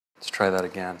try that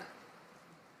again.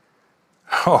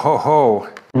 Ho, ho, ho.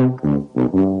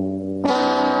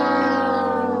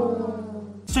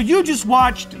 So you just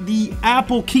watched the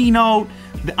Apple keynote,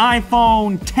 the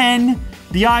iPhone 10,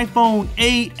 the iPhone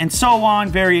 8, and so on.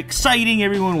 Very exciting.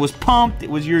 Everyone was pumped.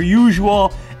 It was your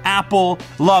usual Apple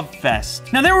love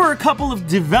fest. Now, there were a couple of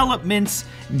developments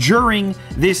during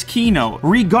this keynote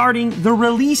regarding the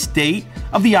release date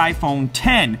of the iPhone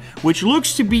 10, which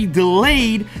looks to be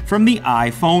delayed from the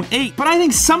iPhone 8. But I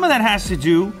think some of that has to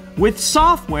do with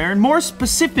software, and more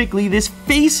specifically, this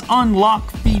face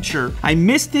unlock feature. I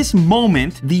missed this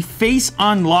moment. The face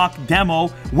unlock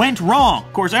demo went wrong.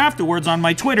 Of course, afterwards on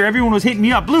my Twitter, everyone was hitting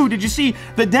me up. Blue, did you see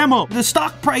the demo? The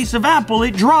stock price of Apple,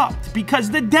 it dropped because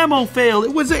the demo failed.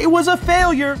 It was a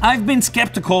failure. I've been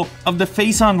skeptical of the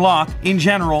face unlock in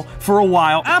general for a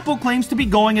while. Apple claims to be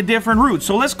going a different route.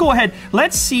 So let's go ahead.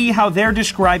 Let's see how they're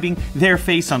describing their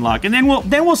face unlock, and then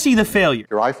we'll see the failure.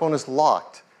 Your iPhone is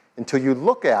locked until you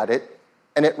look at it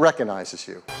and it recognizes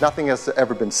you. Nothing has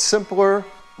ever been simpler,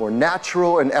 more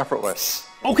natural, and effortless.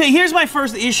 Okay, here's my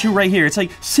first issue right here. It's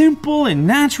like simple and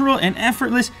natural and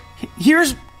effortless.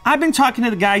 I've been talking to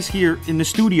the guys here in the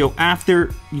studio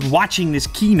after watching this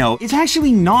keynote. It's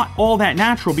actually not all that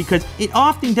natural because it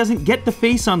often doesn't get the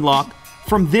face unlock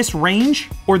from this range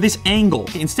or this angle.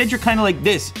 Instead, you're kind of like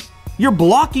this. You're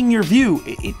blocking your view.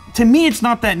 To me, it's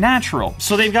not that natural.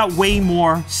 So they've got way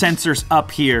more sensors up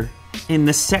here in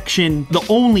the section, the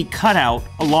only cutout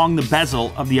along the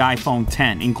bezel of the iPhone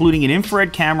 10, including an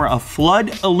infrared camera, a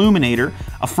flood illuminator,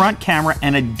 a front camera,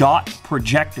 and a dot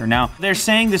projector. Now, they're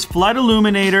saying this flood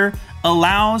illuminator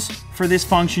allows for this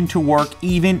function to work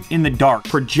even in the dark,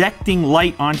 projecting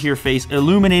light onto your face,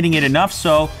 illuminating it enough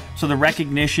so the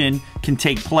recognition can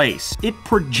take place. It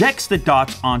projects the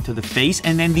dots onto the face,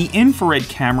 and then the infrared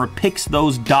camera picks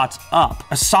those dots up.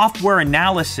 A software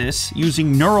analysis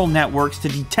using neural networks to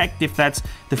detect if that's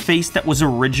the face that was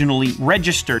originally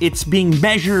registered. It's being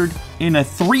measured in a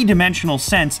three-dimensional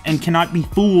sense and cannot be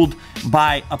fooled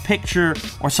by a picture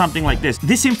or something like this.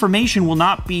 This information will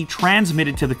not be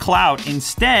transmitted to the cloud.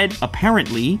 Instead,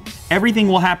 apparently, everything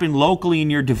will happen locally in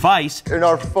your device. In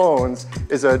our phones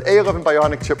is an A11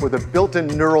 Bionic chip with a built-in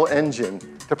neural engine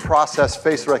to process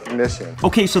face recognition.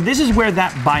 Okay, so this is where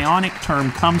that bionic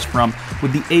term comes from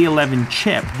with the A11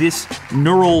 chip. This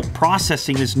neural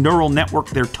processing, this neural network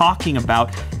they're talking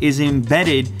about is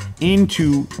embedded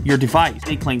into your device.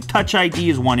 They claim Touch ID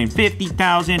is 1 in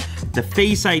 50,000. The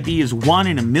Face ID is 1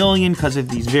 in a million because of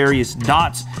these various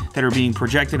dots that are being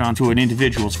projected onto an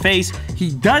individual's face.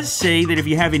 He does say that if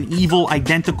you have an evil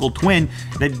identical twin,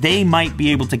 that they might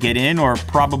be able to get in, or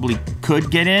probably could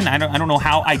get in. I don't know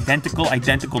how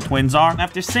identical twins are.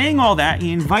 After saying all that,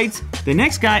 he invites the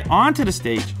next guy onto the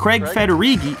stage, Craig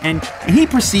Federighi, and he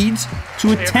proceeds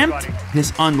to attempt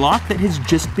this unlock that has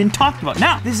just been talked about.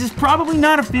 Now, this is probably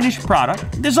not a finished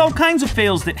product. There's all kinds of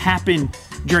fails that happen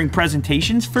during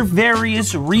presentations for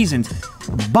various reasons.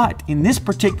 But in this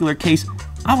particular case,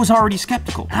 I was already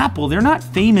skeptical. Apple, they're not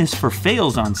famous for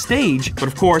fails on stage, but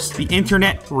of course, the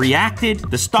internet reacted,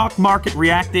 the stock market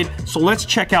reacted, so let's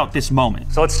check out this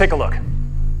moment. So let's take a look.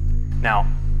 Now,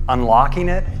 unlocking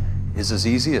it is as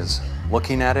easy as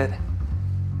looking at it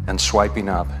and swiping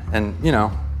up. And, you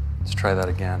know, let's try that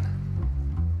again.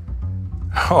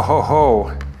 Ho, ho,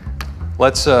 ho.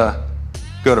 Let's go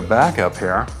to backup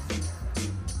here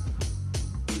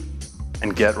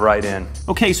and get right in.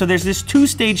 Okay, so there's this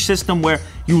two-stage system where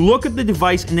you look at the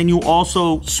device and then you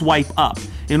also swipe up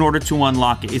in order to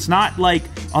unlock it. It's not like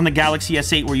on the Galaxy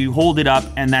S8 where you hold it up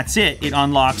and that's it. It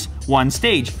unlocks one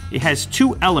stage. It has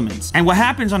two elements. And what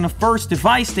happens on the first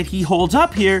device that he holds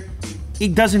up here,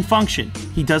 it doesn't function.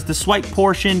 He does the swipe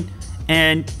portion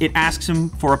and it asks him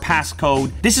for a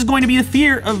passcode. This is going to be the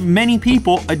fear of many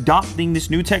people adopting this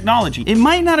new technology. It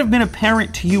might not have been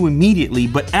apparent to you immediately,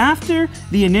 but after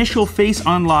the initial face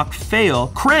unlock fail,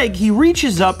 Craig, he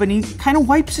reaches up and he kind of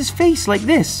wipes his face like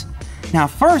this. Now,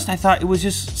 first I thought it was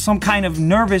just some kind of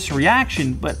nervous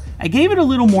reaction, but I gave it a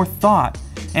little more thought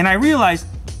and I realized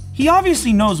he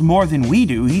obviously knows more than we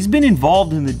do. He's been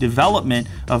involved in the development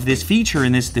of this feature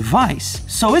in this device.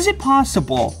 So is it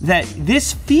possible that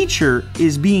this feature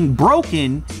is being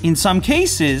broken in some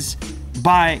cases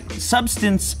by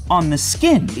substance on the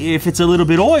skin? If it's a little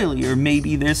bit oily, or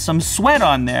maybe there's some sweat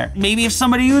on there. Maybe if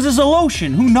somebody uses a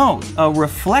lotion, who knows? A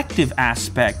reflective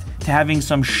aspect to having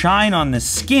some shine on the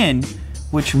skin,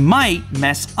 which might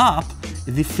mess up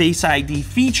the Face ID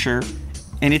feature.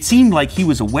 And it seemed like he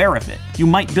was aware of it. You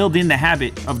might build in the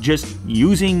habit of just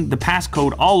using the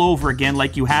passcode all over again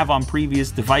like you have on previous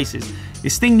devices.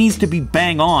 This thing needs to be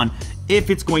bang on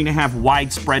if it's going to have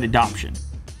widespread adoption.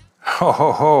 Ho,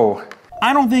 ho, ho.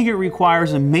 I don't think it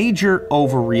requires a major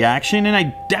overreaction, and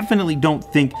I definitely don't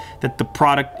think that the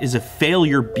product is a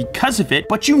failure because of it,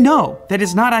 but you know that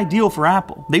it's not ideal for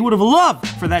Apple. They would have loved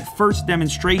for that first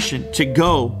demonstration to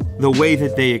go the way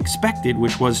that they expected,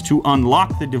 which was to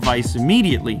unlock the device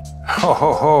immediately. Ho,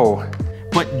 ho, ho.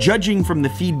 But judging from the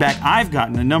feedback I've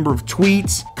gotten, a number of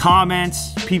tweets,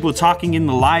 comments, people talking in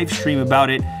the live stream about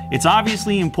it, it's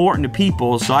obviously important to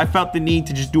people, so I felt the need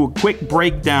to just do a quick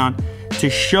breakdown to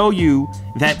show you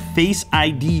that Face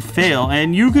ID fail,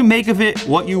 and you can make of it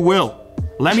what you will.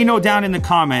 Let me know down in the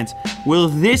comments, will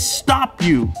this stop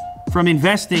you from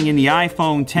investing in the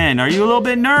iPhone 10? Are you a little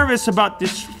bit nervous about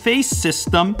this face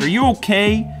system? Are you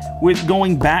okay with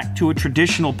going back to a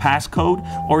traditional passcode?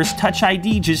 Or is Touch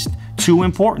ID just too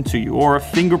important to you, or a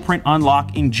fingerprint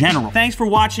unlock in general? Thanks for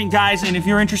watching, guys, and if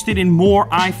you're interested in more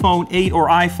iPhone 8 or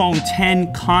iPhone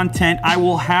 10 content, I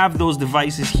will have those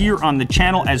devices here on the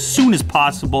channel as soon as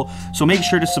possible, so make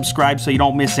sure to subscribe so you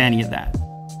don't miss any of that.